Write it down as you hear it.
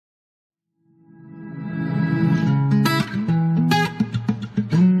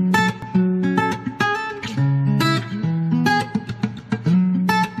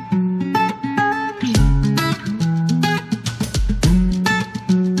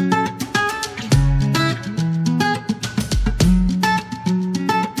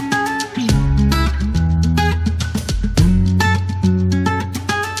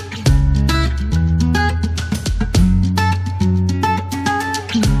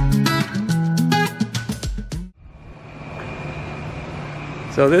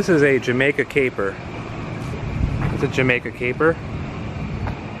So this is a Jamaica caper. It's a Jamaica caper.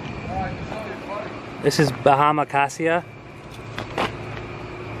 This is Bahama cassia.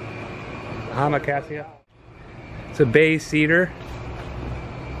 Bahama cassia. It's a bay cedar.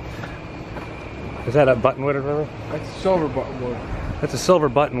 Is that a buttonwood or whatever? That's silver buttonwood. That's a silver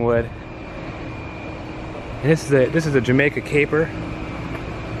buttonwood. And this is a Jamaica caper.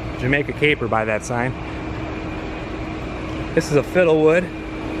 Jamaica caper by that sign. This is a fiddlewood.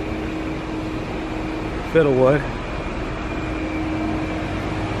 Fiddlewood.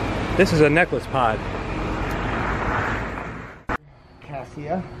 This is a necklace pod.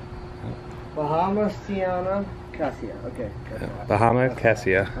 Cassia. Bahama Sienna Cassia. Okay. Bahama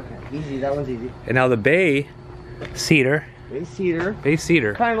cassia. Okay, easy. That one's easy. And now the bay cedar. Bay cedar. Bay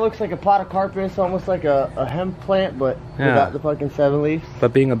cedar. Kind of looks like a podocarpus, almost like a hemp plant, but Yeah. without the fucking 7 leaves.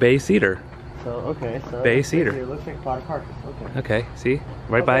 But being a bay cedar. So okay, so Bay cedar. It looks like podocarpus. Okay. Okay, see?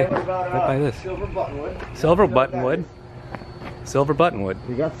 Right by What about, right by this. Silver buttonwood. Silver You know what that buttonwood. is? Silver buttonwood.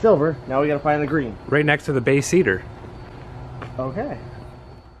 We got silver. Now we gotta find the green. Right next to the bay cedar. Okay.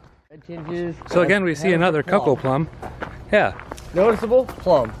 Red tinges. So again we see another cocoa plum. Yeah. Noticeable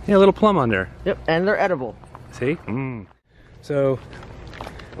plum. Yeah, a little plum on there. Yep, and they're edible. See? So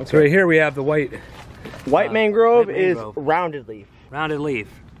right here we have the white White mangrove white is mangrove. rounded leaf. rounded leaf.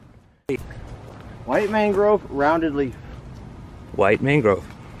 White mangrove, rounded leaf. White mangrove.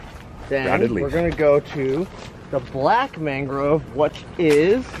 Then Rounded leaf. we're gonna go to the black mangrove, which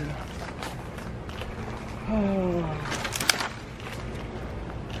is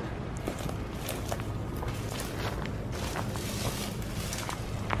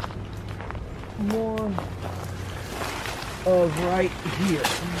more of right here.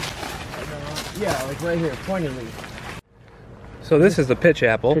 Yeah, like right here, pointed leaf. So this is the pitch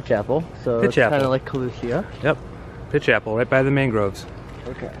apple. Pitch apple. So Pitch it's kind apple. of like Calusia. Yep. Pitch apple right by the mangroves.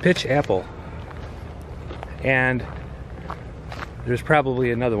 Okay. Pitch apple. And there's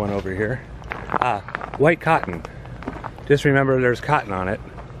probably another one over here. White cotton. Just remember there's cotton on it.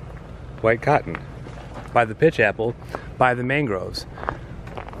 White cotton. By the pitch apple, by the mangroves.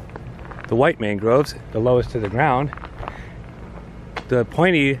 The white mangroves, the lowest to the ground. The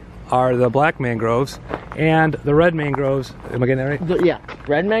pointy are the black mangroves, and the red mangroves, am I getting that right? Yeah,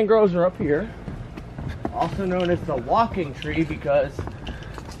 red mangroves are up here. Also known as the walking tree because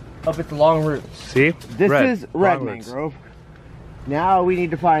of its long roots. See? This is red long roots. mangrove. Now we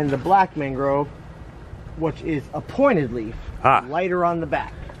need to find the black mangrove, which is a pointed leaf, lighter on the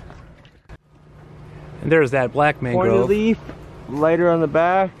back. And there's that black Pointed mangrove. leaf, lighter on the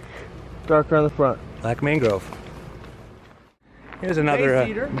back, darker on the front. Black mangrove. Here's another Bay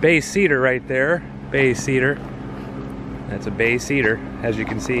cedar. bay cedar right there. Bay cedar. That's a bay cedar, as you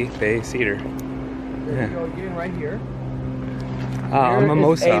can see. Bay cedar. There we go again, right here. A Here is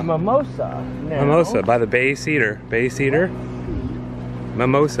mimosa. a mimosa. Now, Mimosa by the bay cedar. Bay cedar.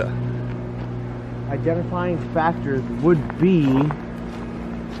 Mimosa. identifying factors would be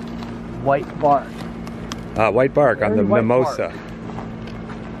white bark. White bark on the Very white mimosa.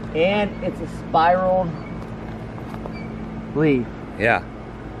 bark. And it's a spiraled leaf. Yeah,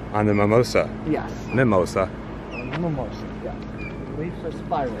 on the mimosa. Yes. Mimosa. On the mimosa, yes. The leaves are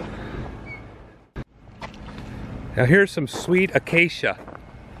spiral. Now here's some sweet acacia.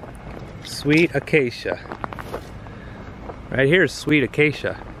 Sweet acacia. Right here is sweet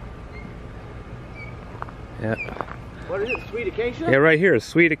acacia. Yep. What is it, sweet acacia? Yeah, right here is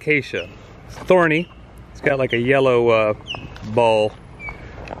sweet acacia. It's thorny. It's got like a yellow ball.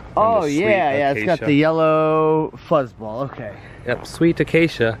 Oh sweet yeah, it's got acacia. the yellow fuzzball, okay. Yep, sweet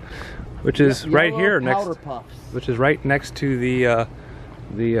acacia, which is right here powder puffs. which is right next to the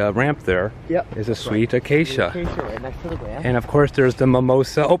ramp there. Yep. Is a sweet acacia. Sweet acacia right next to the ramp. And of course there's the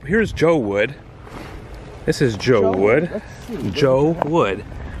mimosa. Oh, here's Joe Wood. This is Joe Wood. Let's see. Joe Wood.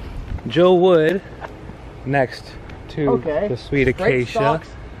 Joe Wood next to the sweet Straight acacia. stalks,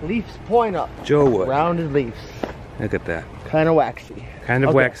 leaves point up. Joe Wood. Rounded leaves. Look at that. Kind of waxy. Kind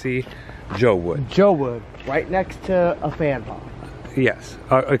of waxy. Joe Wood. Joe Wood. Right next to a fan palm. Yes.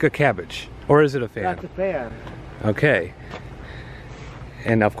 Like a cabbage. Or is it a fan? That's a fan. Okay.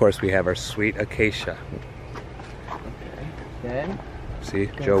 And of course we have our sweet acacia. Then See?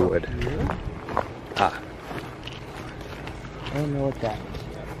 Joe Wood. here. Ah. I don't know what that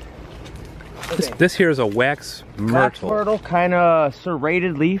is yet. This here is a wax myrtle. Wax myrtle, kind of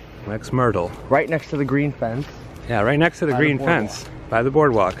serrated leaf. Wax myrtle. Right next to the green fence. Yeah, right next to the By the green boardwalk. fence. By the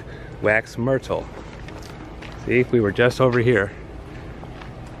boardwalk. Wax myrtle. See? We were just over here.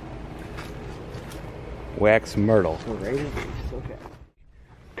 Wax myrtle. Serrated leaves, okay.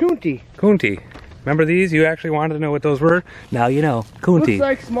 Coontie. Coontie. Remember these? You actually wanted to know what those were? Now you know. Kunti. Looks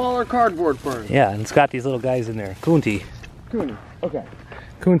like smaller cardboard ferns. Yeah, and it's got these little guys in there. Kunti. Kunti. Okay.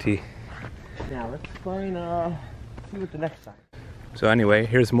 Kunti. Now let's find see what the next time. So anyway,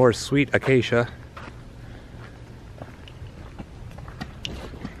 here's more sweet acacia.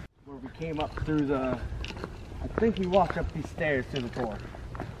 Where we came up through the, I think we walked up these stairs to the door.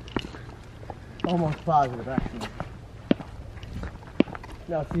 Almost positive, actually.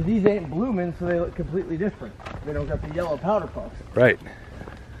 Now, see, these ain't blooming, so they look completely different. They don't got the yellow powder puffs. Right.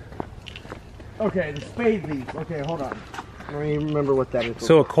 Okay, the spade leaf. Okay, hold on. Let me remember what that is.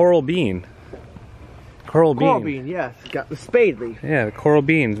 So a coral bean. Coral bean. Coral bean, yes. It's got the spade leaf. Yeah, the coral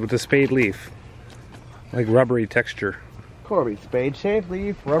beans with the spade leaf. Like rubbery texture. Coral bean. Spade shaped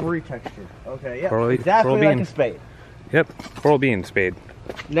leaf, rubbery texture. Okay, yeah. Coral, exactly coral like bean. a spade. Yep, coral bean spade.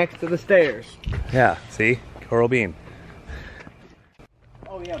 Next to the stairs. Yeah, see? Coral bean.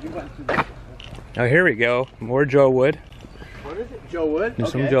 Oh, yeah, we went through that. Now here we go. More Joe Wood. What is it? Joe Wood?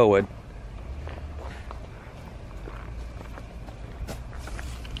 There's some Joe Wood.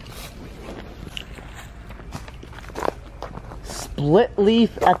 Split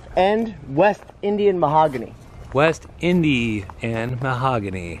leaf at the end, West Indian mahogany. West Indian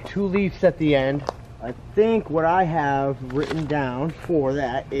mahogany. 2 leaves at the end. I think what I have written down for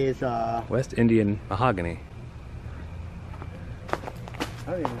that is West Indian mahogany.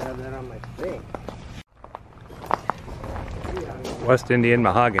 I don't even have that on my thing. West Indian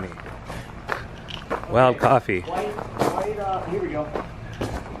mahogany. Wild coffee. Here we go.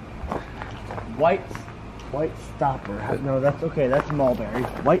 White stopper. No, that's okay. That's mulberry.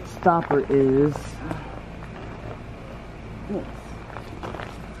 White stopper is.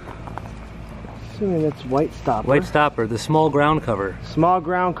 Assuming that's white stopper. White stopper, the small ground cover. Small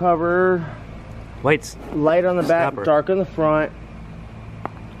ground cover. White Light on the back, stopper. dark on the front.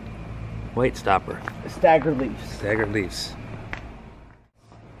 White stopper. Staggered leaves. Staggered leaves.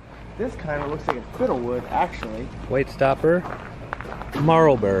 This kind of looks like a fiddlewood, actually. White stopper.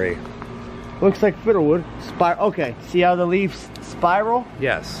 Marlberry. Looks like fiddlewood. Okay, see how the leaves spiral?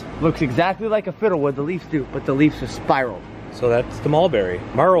 Yes. Looks exactly like a fiddlewood, the leaves do, but the leaves are spiraled. So that's the mulberry.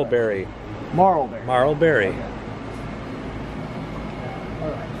 Marlberry. Marlberry. Marlberry.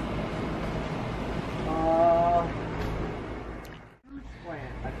 Okay. Alright.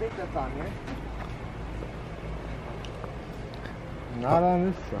 Plant. I think that's on here. Not on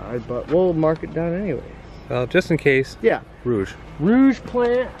this side, but we'll mark it down anyways. Well, just in case. Yeah. Rouge. Rouge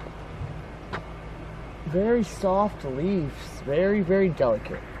plant. Very soft leaves. Very, very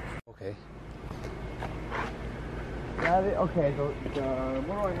delicate. Okay. Okay, what do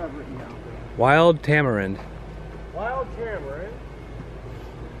I have written down? Wild tamarind. Wild tamarind.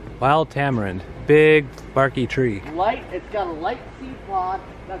 Wild tamarind. Big, barky tree. Light, it's got a light seed pod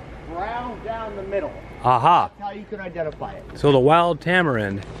that's brown down the middle. Aha. That's how you can identify it. So the wild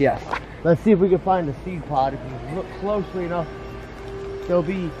tamarind. Yes. Let's see if we can find the seed pod. If you look closely enough, there'll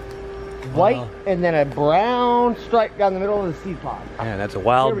be white and then a brown stripe down the middle of the seed pod. Yeah, that's a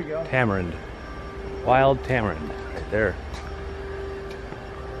wild Here we go. tamarind. Wild tamarind. Right there.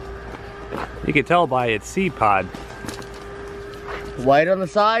 You can tell by its seed pod. White on the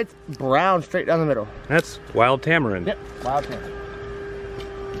sides, brown straight down the middle. That's wild tamarind. Yep, wild tamarind.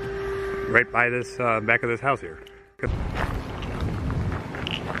 Right by this back of this house here.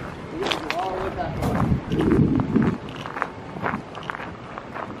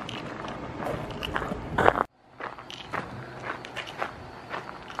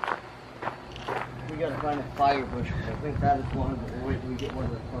 We gotta find a fire bush. I think that is one of the ways we get one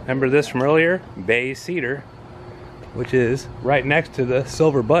of the. Remember this from earlier? Bay cedar, which is right next to the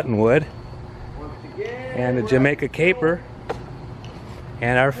silver buttonwood, and the Jamaica caper,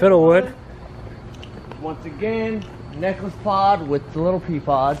 and our fiddlewood. Once again, necklace pod with the little pea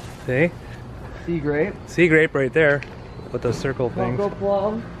pods. See? Sea grape. Sea grape right there with those circle things. Cocoa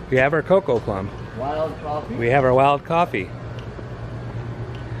plum. We have our cocoa plum. Wild coffee. We have our wild coffee.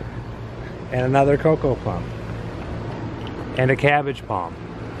 And another cocoa plum. And a cabbage palm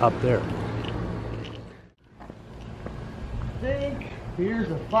up there. I think here's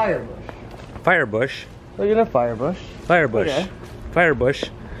a fire bush. Fire bush. Look at a fire bush. Fire bush. Okay. Fire bush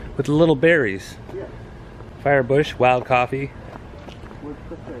with the little berries. Yeah. Fire bush, wild coffee. What's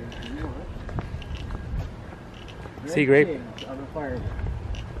the thing? You want it? Sea grape. Red of a fire bush.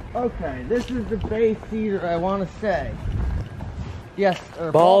 Okay, this is the bay cedar I want to say. Yes,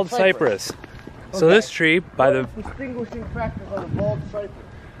 or Bald cypress. So Okay. this tree, by the distinguishing factors of the bald cypress.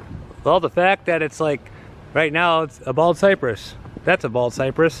 well, the fact that it's like right now it's a bald cypress. That's a bald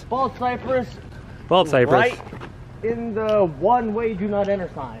cypress. Bald cypress. Bald cypress. Right in the one-way do not enter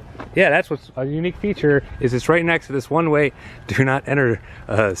sign. Yeah, that's what's a unique feature, is it's right next to this one-way do not enter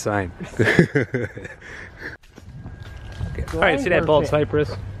sign. Okay. All right, see that bald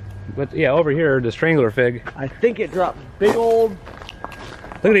cypress? But yeah, over here, the strangler fig. I think it dropped big old.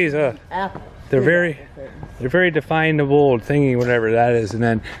 Look at these. Apples. They're very definable thingy, whatever that is.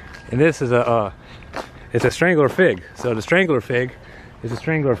 And this is it's a strangler fig. So the strangler fig is a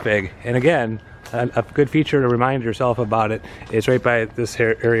strangler fig. And again, a good feature to remind yourself about it is right by this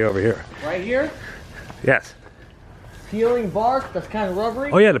area over here. Right here? Yes. Peeling bark, that's kind of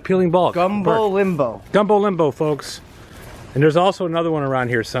rubbery. Oh yeah, the peeling bark. Gumbo limbo. Gumbo limbo, folks. And there's also another one around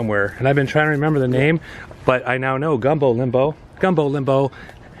here somewhere. And I've been trying to remember the name, but I now know gumbo limbo. Gumbo limbo.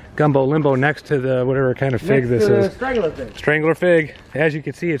 Gumbo limbo next to the whatever kind of fig this is. Strangler fig. Strangler fig. As you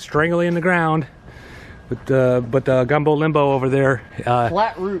can see, it's strangling in the ground. But the gumbo limbo over there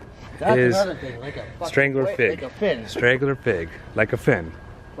flat root. That's is another thing, like a strangler fig. Like a fin. Strangler fig, like a fin.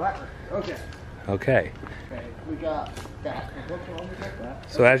 Flat root. Okay. Okay. Okay, we got that.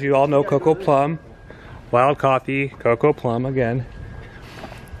 So as you all know, cocoa plum, wild coffee, cocoa plum again.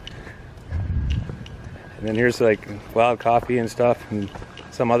 And then here's like wild coffee and stuff, and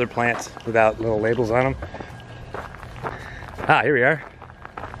some other plants without little labels on them. Ah, here we are.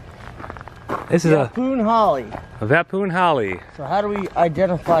 This is Vapoon holly. a Vapoon holly. So how do we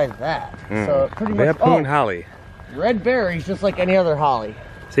identify that? So pretty much. Vapoon holly. Red berries, just like any other holly.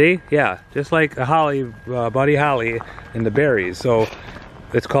 See? Yeah, just like a holly, buddy holly in the berries. So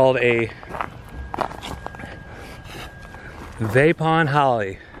it's called a Vapon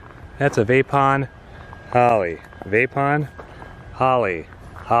holly. That's a Vapon holly. Vapon holly.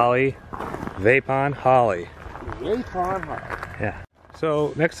 Holly. Vapon holly. Vapon holly. Yeah.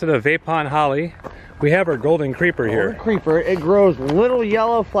 So next to the Vapon holly, we have our golden creeper here. Golden creeper, it grows little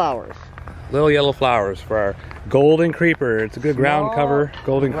yellow flowers. Little yellow flowers for our golden creeper. It's a good ground cover,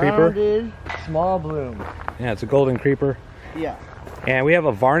 golden creeper. Rounded, small bloom. Yeah, it's a golden creeper. Yeah. And we have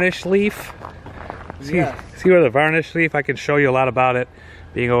a varnish leaf. See, Yes. see where the varnish leaf? I can show you a lot about it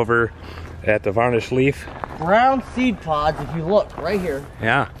being over at the varnish leaf. Brown seed pods, if you look, right here.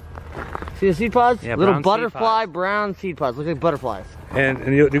 Yeah. See the seed pods? Yeah, little brown seed butterfly pods. brown seed pods. Look like butterflies.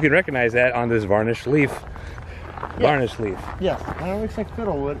 And you can recognize that on this varnish leaf. Varnish leaf. Yes, kind of looks like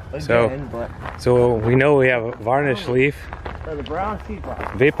fiddlewood again, but So we know we have a varnish leaf, the brown seed pods.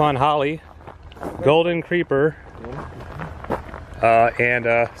 Vapon holly, golden creeper,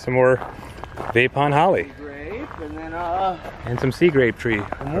 and some more Vapon holly. Grape, and then And some sea grape tree.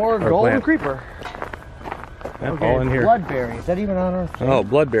 more or golden plant. creeper. Yep, Okay, all in here. bloodberry. Is that even on our thing? Oh,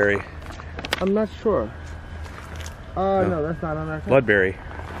 bloodberry. I'm not sure. No, that's not on our thing. Bloodberry.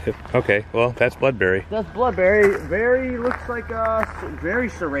 Okay, well, that's bloodberry. That's bloodberry. Very looks like very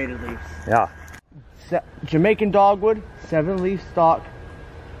serrated leaves. Yeah. Jamaican dogwood, 7-leaf stalk.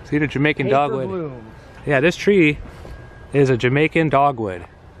 See the Jamaican Paper dogwood? blooms. Yeah, this tree is a Jamaican dogwood.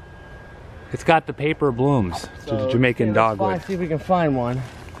 It's got the paper blooms. It's a Jamaican dogwood. See if we can find one.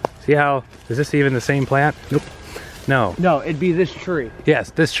 See how, is this even the same plant? Nope. No. No, it'd be this tree.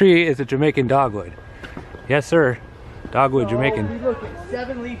 Yes, this tree is a Jamaican dogwood. Yes, sir. Dogwood, Jamaican. We look at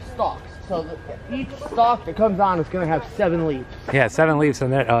 7-leaf stalks. So each stalk that comes on is going to have 7 leaves. Yeah, 7 leaves on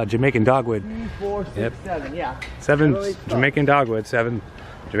that Jamaican dogwood. 3, 4, 6, Yep. 7. Yeah. 7 7-leaf Jamaican dogwood. 7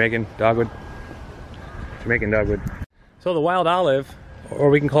 Jamaican dogwood. Jamaican dogwood. So the wild olive, or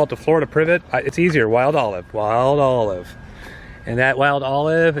we can call it the Florida privet. It's easier. Wild olive. Wild olive. And that wild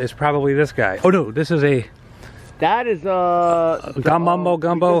olive is probably this guy. Oh no, this is a That is gumbo. we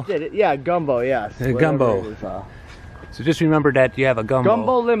just did it. Yeah, gumbo. Yes. Gumbo. Whatever it is, So just remember that you have a gumbo.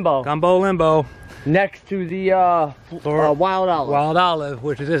 Gumbo limbo. Gumbo limbo. Next to the wild olive. Wild olive,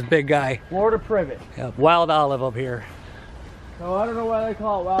 which is this big guy. Florida privet. Yeah, wild olive up here. So I don't know why they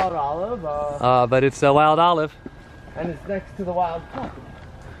call it wild olive. But it's a wild olive. And it's next to the wild coffee.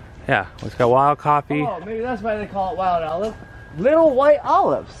 Yeah, it's got wild coffee. Oh, maybe that's why they call it wild olive. Little white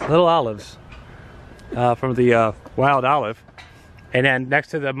olives. Little olives from the wild olive. And then next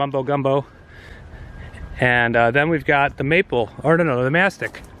to the mumbo gumbo. And then we've got the maple, or no, the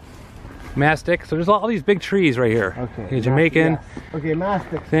mastic. Mastic. So there's all these big trees right here. Okay. The Jamaican. Yes. Okay,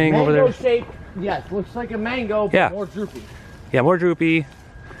 mastic. Thing mango over there. Shape. Yes, looks like a mango, but Yeah. more droopy. Yeah, more droopy.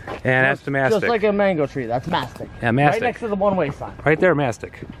 And that's the mastic. Just like a mango tree. That's mastic. Yeah, mastic. Right next to the one-way sign. Right there,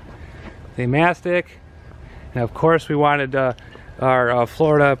 mastic. The mastic. And of course we wanted our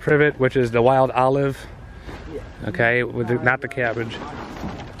Florida privet, which is the wild olive. Yeah. Okay, with not the cabbage.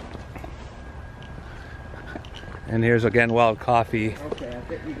 And here's again wild coffee Okay, I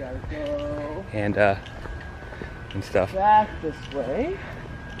think we gotta go and stuff. back this way.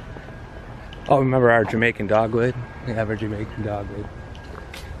 Oh, remember our Jamaican dogwood? We have our Jamaican dogwood.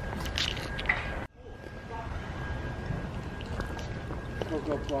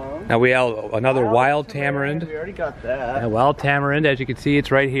 Now we have another wild tamarind. We already got that. Yeah, wild tamarind, as you can see,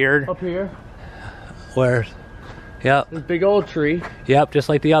 it's right here. Up here. Where? Yep. This big old tree. Yep, just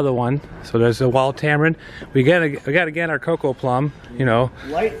like the other one. So there's a wild tamarind. We got again our cocoa plum. You know.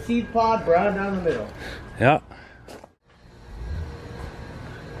 White seed pod, brown down the middle. Yep.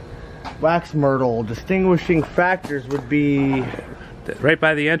 Wax myrtle. Distinguishing factors would be right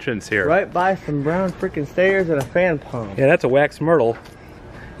by the entrance here. right by some brown freaking stairs and a fan palm. Yeah, that's a wax myrtle.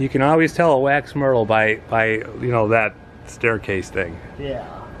 You can always tell a wax myrtle by you know that staircase thing. Yeah.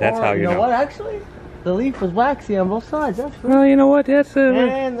 That's how you know. You know what? Actually, the leaf was waxy on both sides. That's right. Well, you know what? That's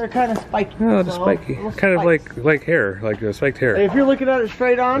and they're kind of spiky. oh, the spiky, kind of like hair, like a spiked hair. If you're looking at it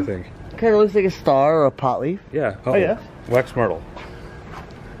straight on, I think. Kind of looks like a star or a pot leaf. Yeah. Oh yeah. Wax myrtle.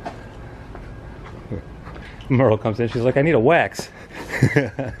 Myrtle comes in. She's like, I need a wax.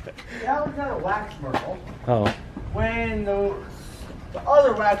 That was not a wax myrtle. Oh. When the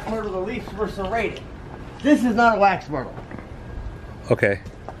other wax myrtle, the leaves were serrated. This is not a wax myrtle. Okay.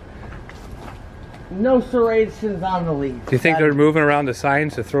 No serrations on the leaves. Do you think they're moving around the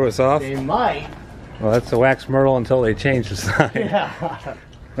signs to throw us off? They might. Well, that's the wax myrtle until they change the sign. Yeah.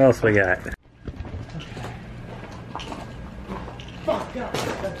 What else we got? Fuck up.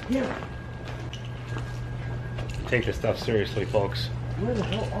 That's him. Take this stuff seriously, folks. Where the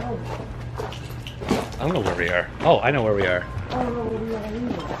hell are we? I don't know where we are. Oh, I know where we are. I don't know where we are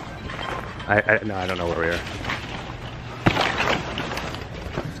either. No, I don't know where we are.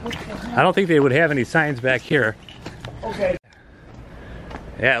 I don't think they would have any signs back here. Okay.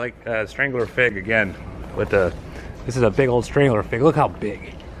 Yeah, like strangler fig again. With the, this is a big old strangler fig. Look how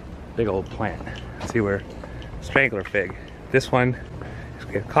big. Big old plant. Let's see where strangler fig. This one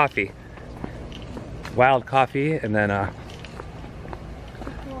is coffee. Wild coffee, and then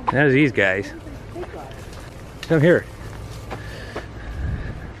there's these guys. Come here.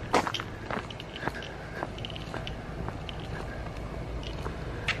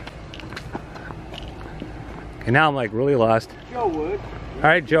 Okay, now I'm like really lost. Joe Wood. All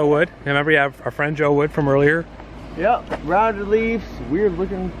right, Joe Wood. Remember you have our friend Joe Wood from earlier? Yep, rounded leaves, weird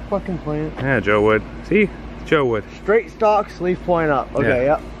looking fucking plant. Yeah, Joe Wood. See? Joe Wood. Straight stalks, leaf point up. Okay,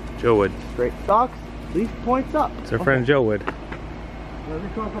 Yeah. yep. Joe Wood. Straight stalks, leaf points up. It's our friend Joe Wood. Another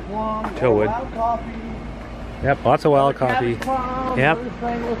cocoa plum, Joe Wood. wild coffee. Yep, lots of wild coffee. Cabbage palm, Yep.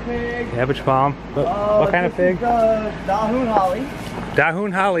 strangle fig. Cabbage palm. What kind of fig? Dahoon holly.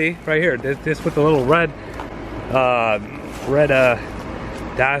 Dahoon holly, right here. This with the little red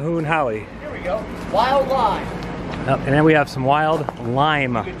Dahoon holly. Here we go. Wild lime. Yep, and then we have some wild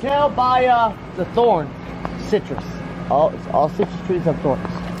lime. You can tell by the thorn, citrus. All citrus trees have thorns.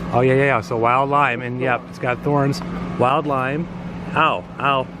 Oh yeah. So wild lime, and yep, it's got thorns. Wild lime. Ow,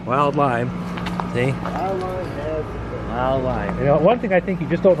 wild lime. See? Wild lime has Wild lime. You know, one thing I think you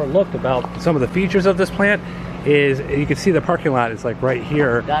just overlooked about some of the features of this plant is you can see the parking lot is like right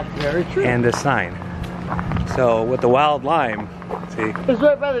here. That's very true. And this sign. So with the wild lime, see? It's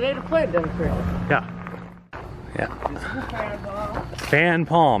right by the native plant demonstrator. Yeah. This is a fan palm. Fan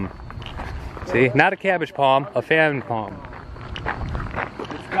palm. See? Not a cabbage palm, a fan palm.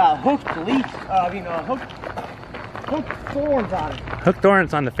 It's got hooked leaves, hooked thorns on it. Hooked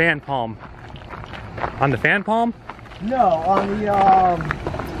thorns on the fan palm. On the fan palm? No, on the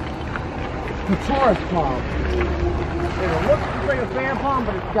Taurus palm. It looks like a fan palm,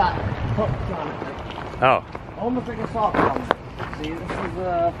 but it's got hooks on it. Oh. Almost like a soft palm. See, this is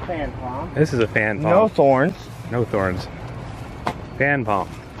a fan palm. This is a fan palm. No thorns. No thorns. Fan palm.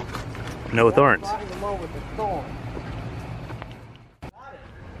 No thorns.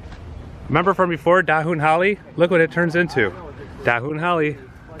 Remember from before, Dahoon holly? Look what it turns into. Dahoon holly.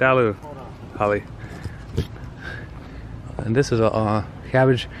 Dalu holly. And this is a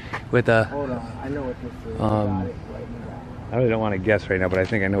cabbage with a... Hold on, I know what this is. I really don't want to guess right now, but I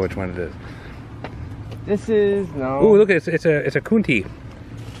think I know which one it is. This is, no. Ooh, look, it's a kunti.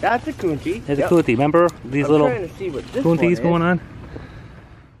 That's a kunti. It's a kunti. Remember these little kuntis going on?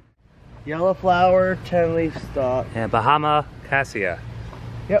 Yellow flower, 10-leaf stalk. Yeah, Bahama cassia.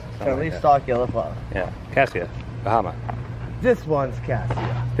 Yep, 10-leaf stalk, yellow flower. Yeah, cassia, Bahama. This one's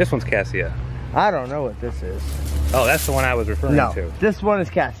cassia. This one's cassia. I don't know what this is. Oh, that's the one I was referring to. This one is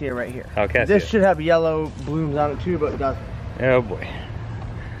cassia right here. Oh, cassia. This should have yellow blooms on it too, but it doesn't. Oh boy.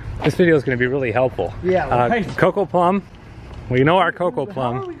 This video is going to be really helpful. Yeah, right. Cocoa plum. We know our cocoa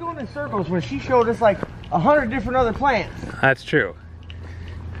plum. How are we going in circles when she showed us like 100 different other plants? That's true.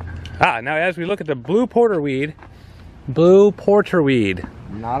 Now as we look at the blue porterweed, blue porterweed.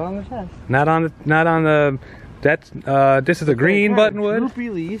 Not on the test. Not on the. That's this is a green buttonwood.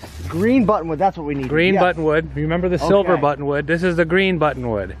 Droopy leaves. Green buttonwood. That's what we need. Green buttonwood. Remember the silver buttonwood? This is the green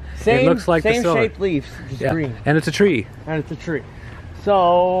buttonwood. It looks like the silver. Same shaped leaves, just green. And it's a tree. And it's a tree.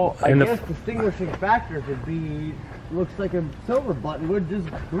 So I guess distinguishing factors would be, looks like a silver buttonwood, just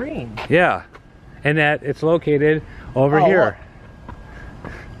green. Yeah, and that it's located over here.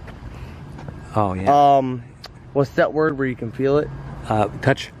 What? Oh yeah. What's that word where you can feel it?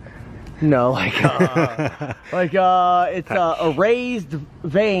 Touch. No, it's a raised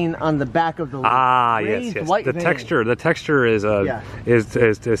vein on the back of the leaf. Ah, yes. White the vein. The texture is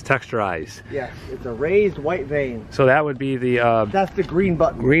texturized. Yes, it's a raised white vein. So that would be the that's the green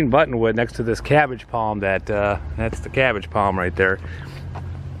buttonwood. Green buttonwood next to this cabbage palm. That's the cabbage palm right there.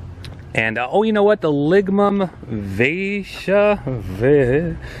 And oh, you know what? The Ligmum vatia.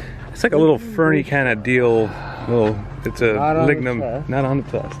 It's like a little ferny kind of deal. It's a lignum, not on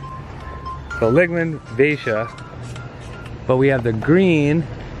the test. So Ligmum vatia, but we have the green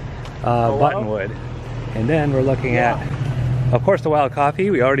buttonwood, and then we're looking at, of course, the wild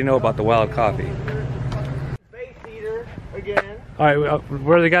coffee. We already know about the wild coffee. Bay cedar again. All right,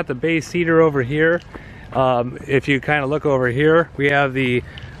 where they got the bay cedar over here. If you kind of look over here, we have a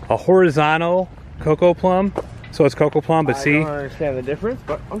horizontal cocoa plum. So it's cocoa plum, but see? I don't understand the difference,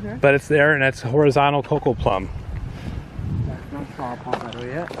 but okay. But it's there, and that's horizontal cocoa plum. That's not saw palmetto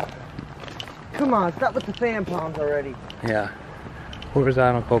yet. Come on, stop with the fan palms already. Yeah,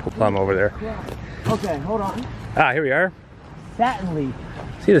 horizontal cocoa plum over there. Yeah. Okay, hold on. Ah, here we are. Satin leaf.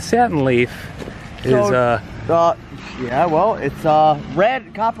 See, the satin leaf is yeah, well, it's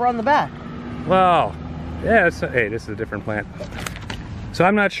red copper on the back. Wow. Yeah, hey, this is a different plant. So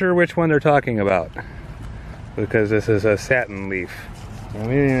I'm not sure which one they're talking about, because this is a satin leaf. And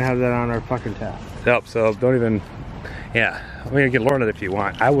we didn't even have that on our fucking test. Nope, so don't even, yeah. I mean, you can learn it if you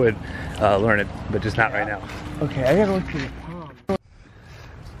want. I would learn it, but just not right now. Okay, I gotta look through the palm.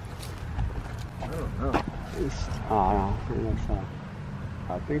 I don't know.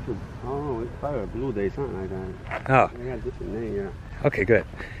 I think it's, it's probably a blue day, something like that. Oh. They got a different name, yeah. Okay, good.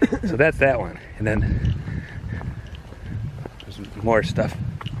 So that's that one. And then there's more stuff.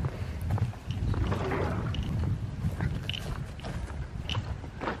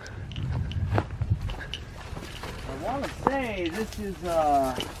 I want to say this is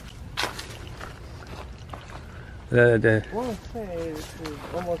I want to say this is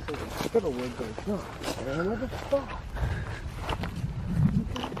almost like a fiddlewood, but it's not. What the fuck?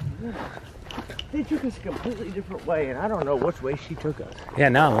 They took us a completely different way, and I don't know which way she took us. Yeah,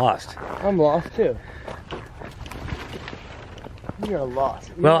 now I'm lost. I'm lost too. You're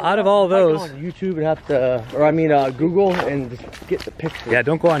lost. Well, out of all those, go on YouTube and have to, or I mean Google and just get the picture. Yeah,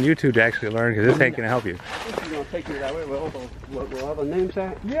 don't go on YouTube to actually learn, because this ain't gonna help you. If you're gonna take me that way, we'll have a name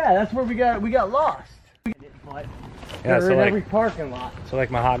tag. Yeah, that's where we got lost. Yeah, so in like every parking lot. So like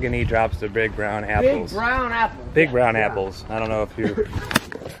mahogany drops the big brown apples. Big brown apples. Big brown apples. I don't know if you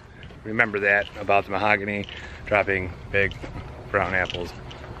remember that about the mahogany dropping big brown apples.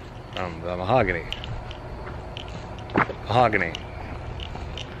 The mahogany. Mahogany.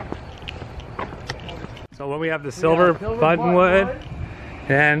 So when we have the silver buttonwood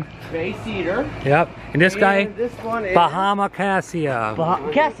and bay cedar. Yep. And this guy, this one is Bahama cassia.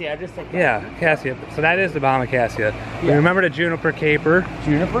 Cassia, just like yeah, cassia. So that is the Bahama cassia. Yeah. Remember the juniper caper?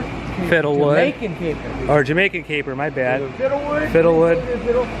 Juniper? Fiddlewood. Jamaican caper. Or Jamaican caper, my bad. Fiddlewood.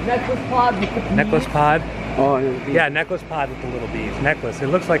 Necklace pod with the bees. Necklace pod. Oh, yeah, necklace pod with the little bees. Necklace. It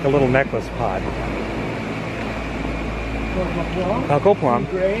looks like a little necklace pod. Cocoa plum.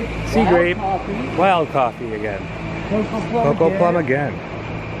 Sea grape. Wild coffee again. Cocoa plum again.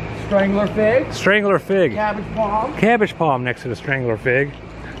 Strangler fig. Strangler fig. Cabbage palm. Cabbage palm next to the strangler fig.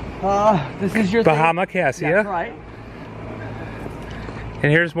 This is your Bahama cassia. That's right.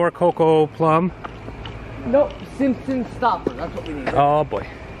 And here's more cocoa plum. Nope, Simpson stopper. That's what we need. Oh boy.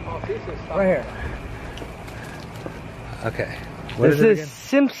 Right here. Okay. This is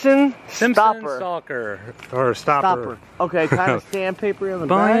Simpson stopper. Stalker or stopper. Okay, kind of sandpaper on the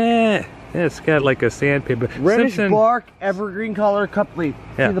back. Yeah, it's got like a sandpaper. Reddish bark, evergreen color, cup leaf.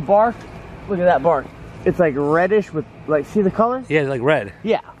 Yeah. See the bark? Look at that bark. It's like reddish with like, see the color? Yeah, it's like red.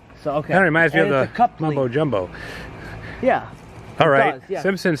 Yeah. So okay. That reminds me of the cup mumbo jumbo. Yeah. All right. Does, yeah.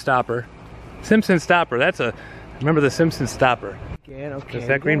 Simpson stopper. Simpson stopper. That's a. Remember the Simpson stopper? Again, okay. It's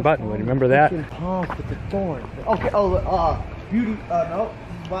that green buttonwood. Remember that? Palm with the thorn. Okay. Oh, beauty. No,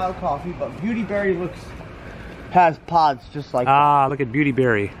 wild coffee, but beauty berry has pods just like. Ah, look at beauty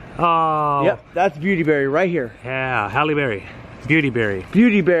berry. Oh. Yep, that's beauty berry right here. Yeah, Halle Berry. Beautyberry.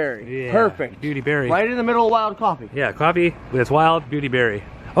 Beautyberry. Yeah, Perfect. Beautyberry. Right in the middle of wild coffee. Yeah, coffee with wild beautyberry.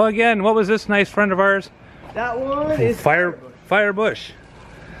 Oh, again, what was this nice friend of ours? That one is Firebush.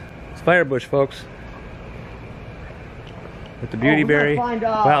 It's Firebush, folks. With the beautyberry,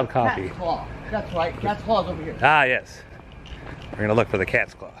 wild coffee. Cat's claw. That's right. Cat's claw's over here. Ah, yes. We're gonna look for the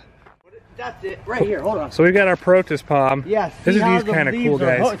cat's claw. That's it. Right here. Hold on. So we've got our Protus palm. Yes. This is these kind of cool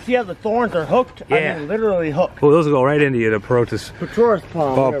guys. See how the thorns are hooked? Yeah. I mean, literally hooked. Oh, those will go right into you, the Protus. Protus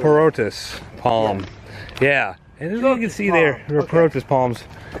palm. Oh, Protus palm. Yeah. And as you can see there, the Protus palms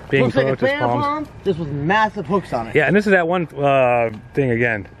being Looks like a Protus fan palms. palm, just with massive hooks on it. Yeah, and this is that one thing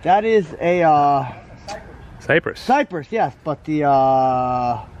again. That is a Cypress. cypress, yes, but the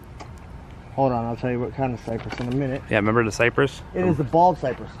hold on, I'll tell you what kind of cypress in a minute. Yeah, remember the cypress? It is the bald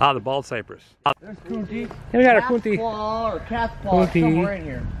cypress. Ah, the bald cypress. There's Kunti. And we got our Cat's Kunti. claw or cat's paw Kunti. somewhere in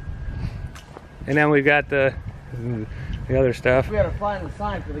here. And then we've got the other stuff. We gotta find the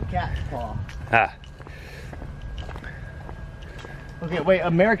sign for the cat's paw. Ah. Okay, wait,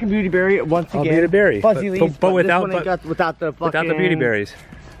 American Beautyberry once Oh, again. Beautyberry. Fuzzy leaves, but this without one ain't got, without the fucking without the beautyberries.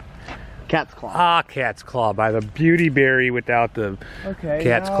 cat's claw. Ah, cat's claw by the beautyberry without the Okay,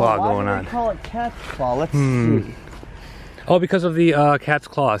 cat's now, claw why going do on. they call it cat's claw? Let's see. Oh, because of the cat's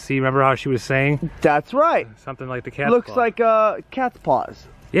claw. See, remember how she was saying That's right. something like the cat's Looks claw? like cat's paws.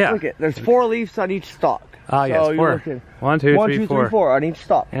 Yeah. Look at there's 4 leaves on each stalk. Ah, yes, So 4. you're looking 1, 2, 1, 3, 2, 3, 4. 4 on each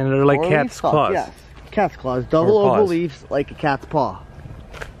stalk. And they're like 4 cat's leaf stalk, claws. Yes, cat's claws. Double 4 oval paws. leaves like a cat's paw.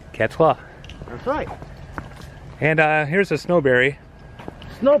 Cat's claw. That's right. And here's a snowberry.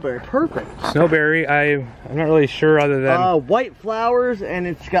 Snowberry, perfect. Snowberry, I'm not really sure other than... White flowers, and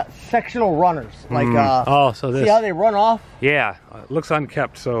it's got sectional runners. Like, oh, so this... see how they run off? Yeah, it looks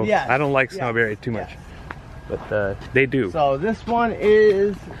unkept, so Yes, I don't like yes, snowberry too much. yes. But they do. So this one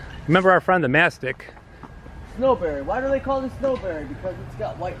is Remember our friend the mastic? snowberry. Why do they call it snowberry? Because it's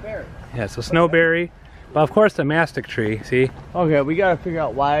got white berries. Yeah, so snowberry. But of course the mastic tree, see? Okay, we gotta figure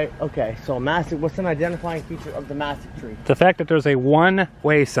out why. Okay, so mastic, what's an identifying feature of the mastic tree? The fact that there's a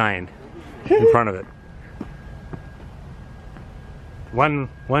one-way sign in front of it. One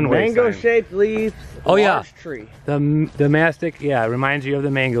way Mango sign. shaped leaves. Oh, yeah. Large tree. The mastic, yeah, reminds you of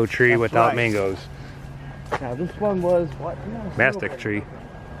the mango tree That's without right. mangoes. Now this one was what? No, Mastic tree.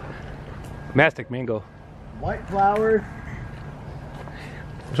 Mastic mango. White flowers.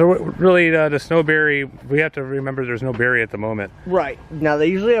 So really, the snowberry, we have to remember there's no berry at the moment. Right. Now they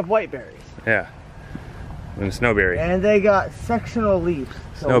usually have white berries. Yeah. And snowberry. And they got sectional leaves.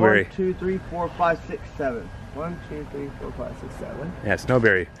 So Snowberry. 1, 2, 3, 4, 5, 6, 7. 1, 2, 3, 4, 5, 6, 7. Yeah,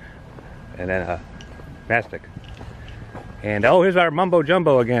 snowberry. And then mastic. And oh, here's our mumbo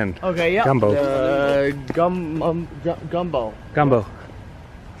jumbo again. Okay, yeah. Gumbo. Gumbo. Gumbo.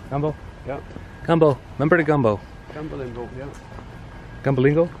 Gumbo? Yep. Gumbo. Remember the gumbo? Gumbalimbo, yeah.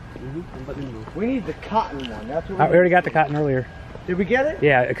 Gumbolingo? Gumbalimbo. We need the cotton one. That's what We already got the cotton earlier. Did we get it?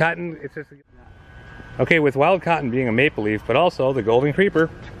 Yeah, cotton, it's just... Okay, with wild cotton being a maple leaf, but also the golden creeper.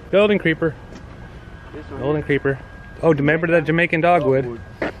 Golden creeper. This one. Golden creeper. Oh, remember the Jamaican dogwood?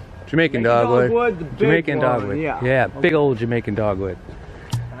 Jamaican dogwood. The big Jamaican one, dogwood. Yeah. Big old Jamaican dogwood.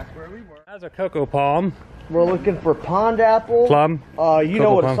 That's where we were. That's a cocoa palm. We're looking for pond apple. Plum. You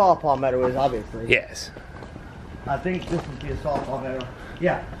know Cocoa what plum. a saw palmetto is, obviously. Yes. I think this would be a saw palmetto.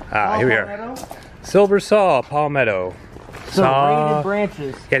 Yeah. Ah, Saw here we are. palmetto. Silver saw palmetto. Serrated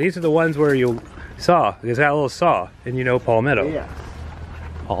branches. Yeah, these are the ones where you saw. There's that little saw, and you know palmetto. Yeah.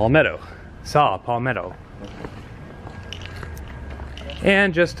 Palmetto. Saw palmetto.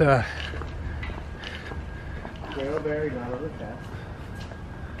 And just Berry, not over test.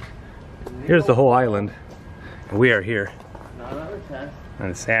 here's the whole island. And we are here Not over test.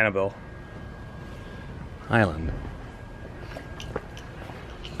 on Sanibel Island.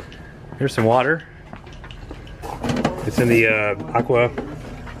 Here's some water. It's in the aqua,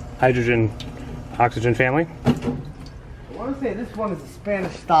 hydrogen, oxygen family. I want to say this one is a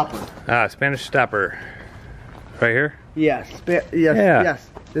Spanish stopper. Ah, Spanish stopper. Right here? Yes. Yes. Yeah. Yes.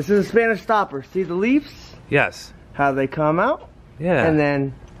 This is a Spanish stopper. See the leaves? Yes. How they come out? Yeah. And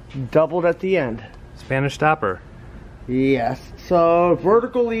then doubled at the end. Spanish stopper. Yes. So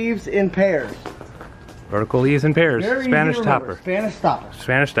vertical leaves in pairs. Vertical leaves in pairs. Very Spanish easy to remember. stopper. Spanish stopper.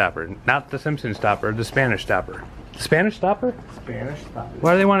 Spanish stopper. Not the Simpson stopper, the Spanish stopper. The Spanish stopper? Spanish stopper.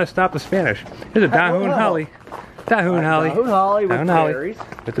 Why do they want to stop the Spanish? Here's a Dahoon holly. Dahoon holly. Dahoon holly with Dahoon holly. berries.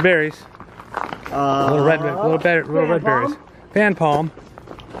 With the berries. Little red berries. Fan palm.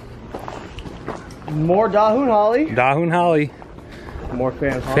 More Dahoon holly. Dahoon holly. More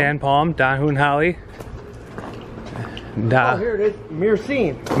fan palm. Fan palm. Dahoon holly. Oh, here it is.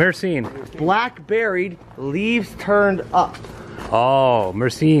 Myrcene. Myrcene. Black berried, leaves turned up. Oh,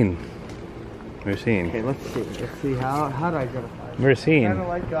 Myrcene. Myrcene. Okay, let's see. Let's see how do I identify it? Myrcene. Kind of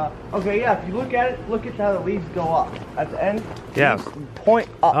like okay, yeah. If you look at it, look at how the leaves go up at the end. Yeah. Leaves point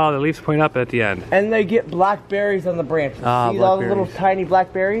up. Oh, the leaves point up at the end. And they get black berries on the branches. Ah, See all the blackberries. little tiny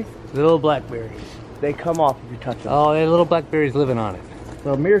blackberries? Little blackberries. They come off if you touch them. Oh, they have little blackberries living on it.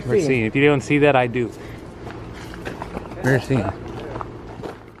 So Myrcene. Myrcene. If you don't see that, I do. Myrcene.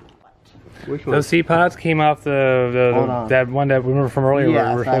 Which one? Those seed pods came off that one that we remember from earlier. Yes,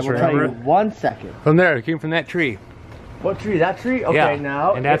 we were I supposed to will tell you remember it. 1 second. From there, it came from that tree. What tree? That tree? Okay, Yeah.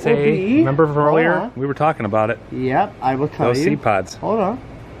 now And that's it will be, remember from hold earlier? on. We were talking about it. Yep, I will tell Those you. seed pods. Hold on.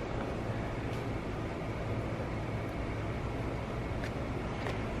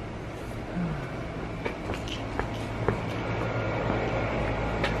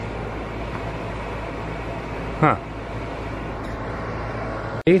 Huh.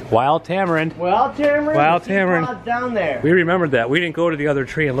 Wild tamarind. Wild tamarind. Wild the seed tamarind. pod's down there. We remembered that. We didn't go to the other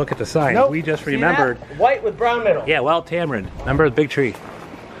tree and look at the sign. Nope. We just See remembered. that? White with brown middle. Yeah, wild tamarind. Remember the big tree?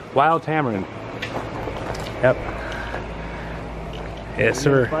 Wild tamarind. Yep. Yes,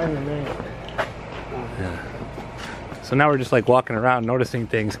 sir. Find the name. So now we're just like walking around noticing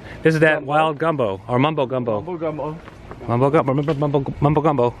things. This is that wild gumbo or mumbo gumbo. Mumbo gumbo. Mumbo gumbo. Remember mumbo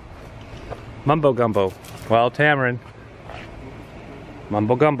gumbo. Mumbo gumbo. Wild tamarind.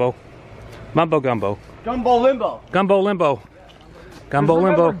 Mumbo gumbo. Mumbo gumbo. Gumbo limbo. Gumbo limbo. Gumbo Just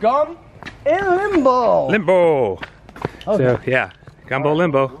limbo. remember gum and limbo. Limbo. Okay. So yeah, gumbo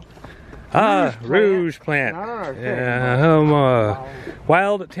limbo. Ah, rouge plant. No. Yeah,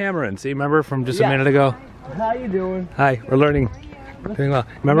 wild tamarind. See, remember from just a minute ago? How you doing? Hi, we're learning. Doing well.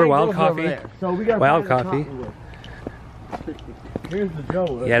 Remember wild Mangoes over coffee? there. So we gotta Wild find the coffee. cottonwood. Here's the Joe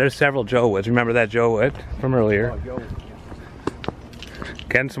wood. Yeah, there's several Joe woods. Remember that Joe wood from earlier? Oh, Joe.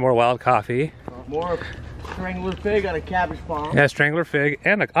 Getting some more wild coffee. More strangler fig on a cabbage palm. Yeah, strangler fig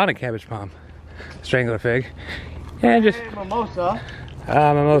and on a cabbage palm. Strangler fig. And just And mimosa.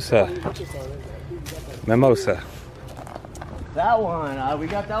 mimosa. Mimosa. That one, we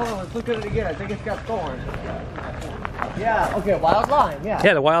got that one. Let's look at it again. I think it's got thorns. Yeah, okay, wild lime, yeah.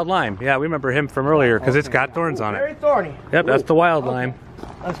 Yeah, the wild lime. Yeah, we remember him from earlier because it's got thorns on Very it. thorny. Yep, that's the wild lime.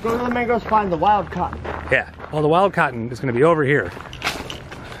 Let's go to the mangoes, find the wild cotton. Yeah. Well, the wild cotton is going to be over here.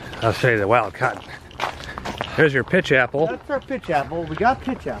 I'll show you the wild cotton. There's your pitch apple, That's our pitch apple. We got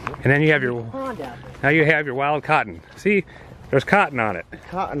pitch apple. and then you have your Pond apple. now you have your wild cotton. See, there's cotton on it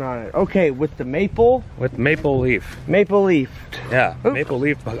Cotton on it. Okay, with the maple. with maple leaf. Maple leaf. Yeah, Oop. maple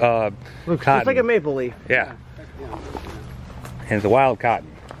leaf Looks cotton. just like a maple leaf. Yeah. And it's a wild cotton.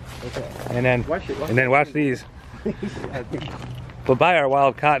 Okay. And then Watch it, watch watch these. But by our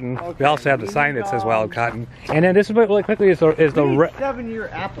wild cotton, we also have the sign that says wild cotton. And then this is really quickly is the 7-year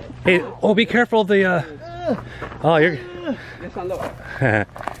apple. hey, oh, be careful the oh, you're This one, look. yeah.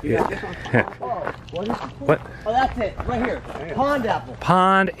 Oh, what is it? What? Oh, that's it. Right here. Pond apple.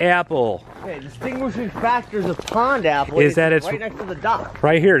 Pond apple. Okay, distinguishing factors of pond apple Is that it's right next to the dock.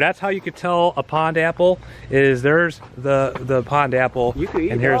 right here. That's how you could tell a pond apple is there's the pond apple You could eat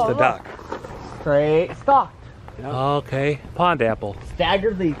and it. here's Oh, the look. dock. Straight stalked. Okay, pond apple.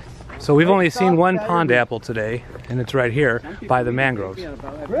 Staggered leaves. So we've only seen one Staggered pond leaves. apple today, and it's right here by the mangroves.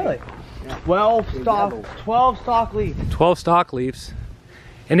 Really? 12 stalk leaves. 12 stalk leaves.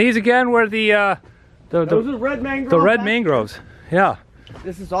 And these again were the Those are red mangroves. the red mangroves. Yeah,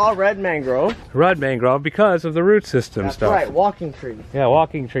 This is all red mangrove. red mangrove because of the root system That's stuff. right, walking trees. Yeah,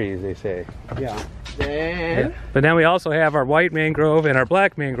 walking trees they say. Yeah. Then But then we also have our white mangrove and our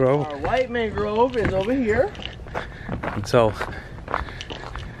black mangrove. our white mangrove is over here. And so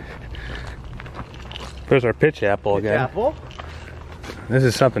there's our pitch apple again. Apple. This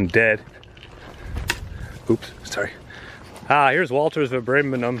is something dead. Oops, sorry. Ah, here's Walter's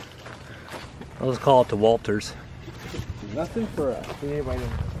viburnum. Let's call it the Walters. Nothing for us.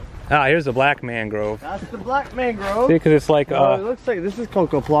 Ah, here's the black mangrove. That's the black mangrove. See, because it's like Oh, it looks like this is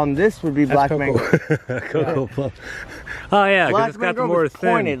cocoa plum. This would be that's black cocoa. mangrove. Cocoa plum. Oh yeah, because Black it's got the mangrove more is thin.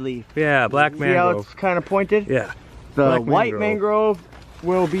 pointed leaf. Yeah, black See how mangrove. it's kind of pointed? Yeah, The black white mangrove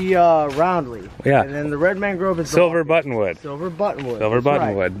will be round leaf. Yeah. And then the red mangrove is the silver buttonwood. silver buttonwood. Silver That's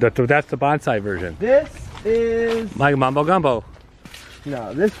right. buttonwood. That's the bonsai version. This is Like mumbo gumbo.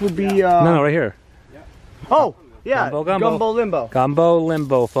 no. This would be No, right here. oh yeah. Gumbo, gumbo. limbo. Gumbo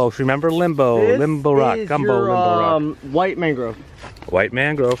limbo, folks. Remember limbo, This limbo rock, is gumbo your, limbo rock. white mangrove. White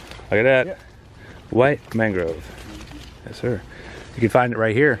mangrove. Look at that. Yep. White mangrove. Yes, sir. You can find it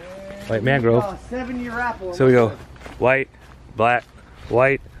right here. White mangrove. 7-year apple. So we go white, black,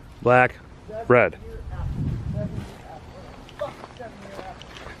 red.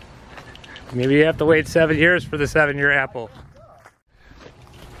 Maybe you have to wait 7 years for the 7-year apple.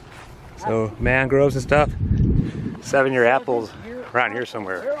 So mangroves and stuff. 7-year apples around here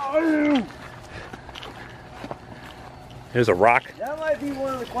somewhere. Where are you? Here's a rock That might be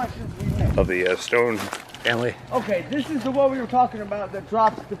one of the questions we missed. of the stone family. Okay, this is the one we were talking about that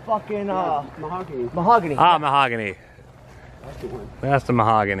drops the fucking Mahogany. mahogany. Ah, mahogany. That's the one. That's the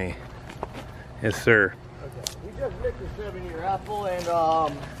mahogany. Yes, sir. Okay. We just mixed a 7-year apple and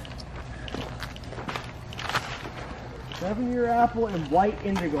 7-year apple and white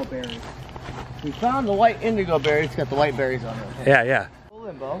indigo berries. We found the white indigo berries. It's got the white berries on it. Yeah, yeah.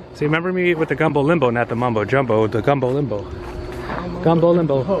 Limbo. See, remember me with the gumbo limbo, not the mumbo jumbo, the gumbo limbo. Gumbo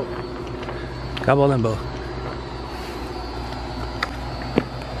limbo. Hope. Gumbo limbo.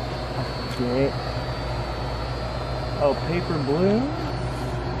 Okay. Oh, paper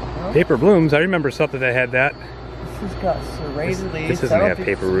bloom. Paper blooms. I remember something that had that. This has got serrated leaves. This doesn't have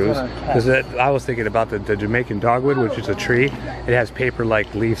paper roofs. I was thinking about the Jamaican dogwood, which is a tree. It has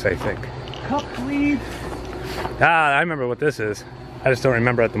paper-like leaves, I think. Cup leaf. Ah, I remember what this is. I just don't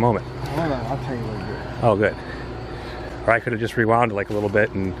remember at the moment. Hold on, I'll tell you what it is. Oh, good. Or I could have just rewound it like a little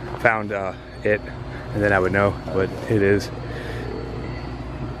bit and found it, and then I would know what it is.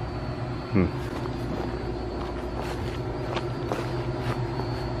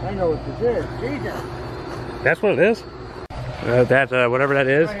 I know what this is. Jesus. That's what it is? Whatever that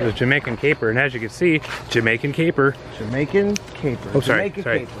is Jamaican caper, and as you can see, Jamaican caper. Jamaican caper. Oh, sorry, Jamaican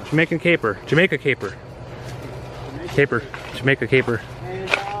sorry. caper. Jamaican caper. Jamaica caper. Caper. Jamaica caper. And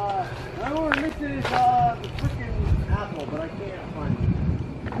I want to mix it is the freaking apple, but I can't find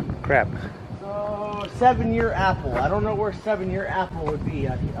it. Crap. So 7-year apple. I don't know where 7-year apple would be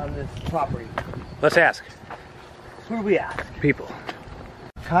on this property. Let's ask Who do we ask? people.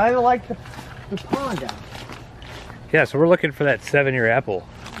 Kind of like the pond out. Yeah, so we're looking for that 7-year apple.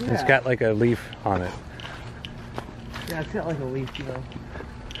 Yeah. It's got like a leaf on it. Yeah, it's got like a leaf, you know.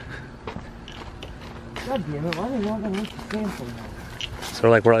 God damn it, why are they all gonna look the same from now? So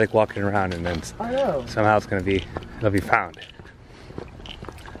we're like walking around, and then I know. somehow it'll be found.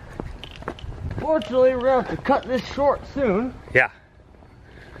 Fortunately, we're gonna have to cut this short soon. Yeah.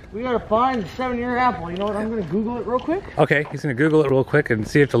 We gotta find the 7-year apple. You know what? I'm gonna Google it real quick. Okay, he's gonna Google it real quick and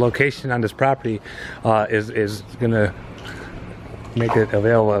see if the location on this property is gonna make it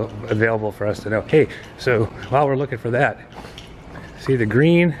available for us to know. Hey, so while we're looking for that, see the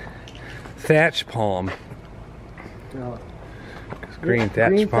green thatch palm. No. Green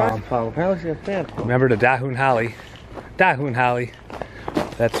thatch palm. Apparently, it's a fan palm. Remember the Dahoon holly? Dahoon holly.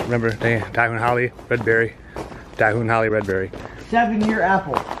 Remember Dahoon holly, red berry. Dahoon holly, red berry. 7-year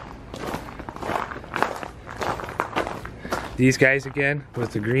apple. These guys again was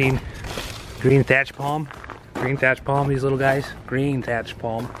the green thatch palm. Green thatch palm, these little guys. Green thatch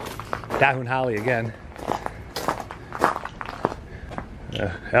palm. Dahoon holly again.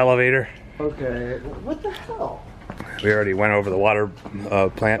 Elevator. Okay, what the hell? We already went over the water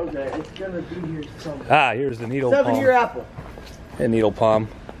plant. Okay, it's gonna be here somewhere. Ah, here's the needle palm. 7-year apple. A needle palm.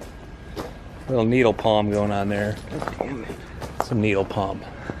 Little needle palm going on there. Damn it. Some needle palm.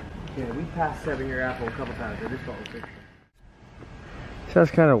 Yeah, we passed 7-year apple a couple times. I just don't think. So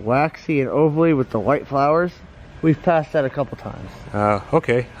it's kind of waxy and ovally with the white flowers. We've passed that a couple times.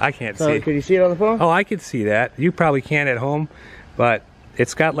 Okay, I can't So, see. can you see it on the phone? Oh, I can see that. You probably can't at home, but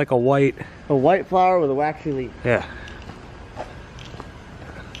it's got like a white. A white flower with a waxy leaf. Yeah.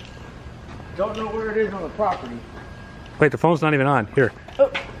 Don't know where it is on the property. Wait, the phone's not even on. Here. Oh.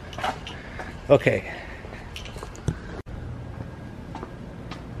 Okay.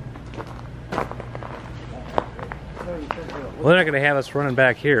 Well, they're not going to have us running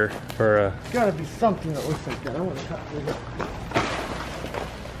back here for. There's gotta be something that looks like that. I want to cut through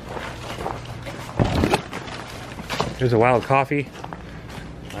it. Here's a wild coffee.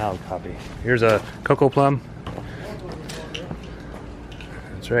 Wild coffee. Here's a cocoa plum.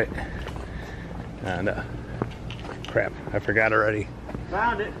 That's right. And crap, I forgot already.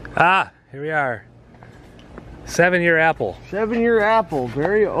 Found it. Ah, here we are. 7-year apple. 7-year apple,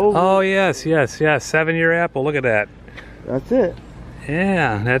 very oval. Oh yes, yes, yes. 7-year apple. Look at that. That's it.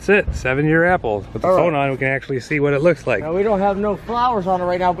 Yeah, that's it. 7-year apple. With the All right. phone on, we can actually see what it looks like. Now we don't have no flowers on it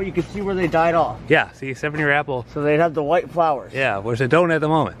right now, but you can see where they died off. Yeah, see, 7-year apple. So they'd have the white flowers. Yeah, which they don't at the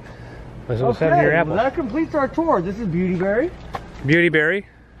moment. This was a 7-year apple. Well, that completes our tour. This is beautyberry. Beautyberry.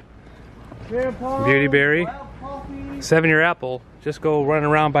 Grandpa. Beautyberry. Wild coffee. 7-year apple. Just go running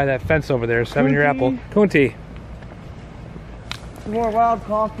around by that fence over there. 7-year apple. Kunti. Some more wild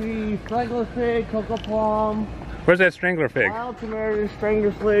coffee. Strangler fig. Cocoa plum. Where's that strangler fig? Wild tomato.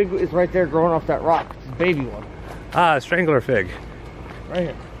 Strangler fig is right there growing off that rock. It's a baby one. Ah, strangler fig. Right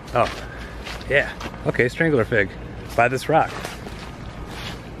here. Oh, yeah. Okay, strangler fig. By this rock.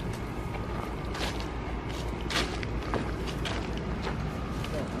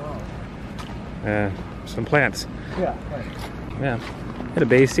 some plants. Yeah. Yeah. Had a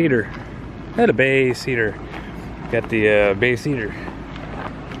bay cedar. Got the bay cedar.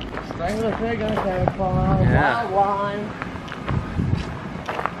 Strangler fig on the tadpole. Yeah. Wild lime.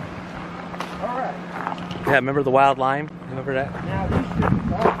 Alright. Yeah, remember the wild lime? Remember that? Now these should be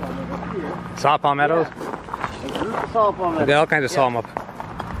saw palmettos up here. Saw palmettos? There's a group of saw palmettos. They all kinds of saw them up.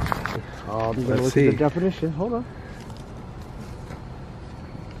 Oh, I'm gonna Let's look see. at the definition. Hold on.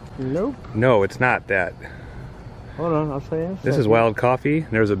 Nope. No, it's not that. Hold on, I'll say it. This is wild coffee.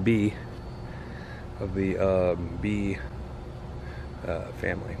 There's a bee of the bee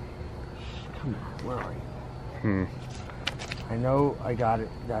family. Come on, where are Hmm. you? I know I got it.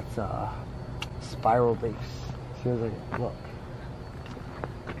 That's spiral base. As soon as I look.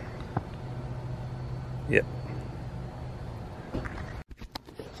 Yep.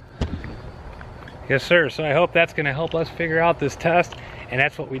 Yes, sir. So I hope that's going to help us figure out this test, and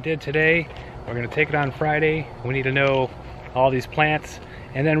that's what we did today. We're going to take it on Friday. We need to know all these plants,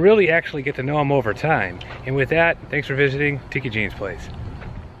 and then really actually get to know them over time. And with that, thanks for visiting Tiki Jean's place.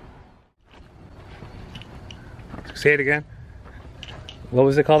 Say it again. What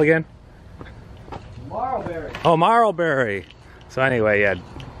was it called again? Marlberry. Oh, marlberry. So anyway, yeah,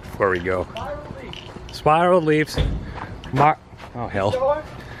 before we go. Spiraled leaves. Oh, hell.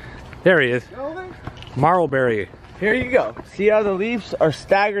 There he is. Marlberry. Here you go. See how the leaves are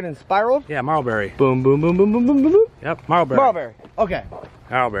staggered and spiraled? Yeah, marlberry. Boom, boom, boom, boom, boom, boom, boom, boom. Yep, marlberry. Marlberry. Okay.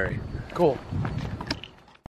 Marlberry. Cool.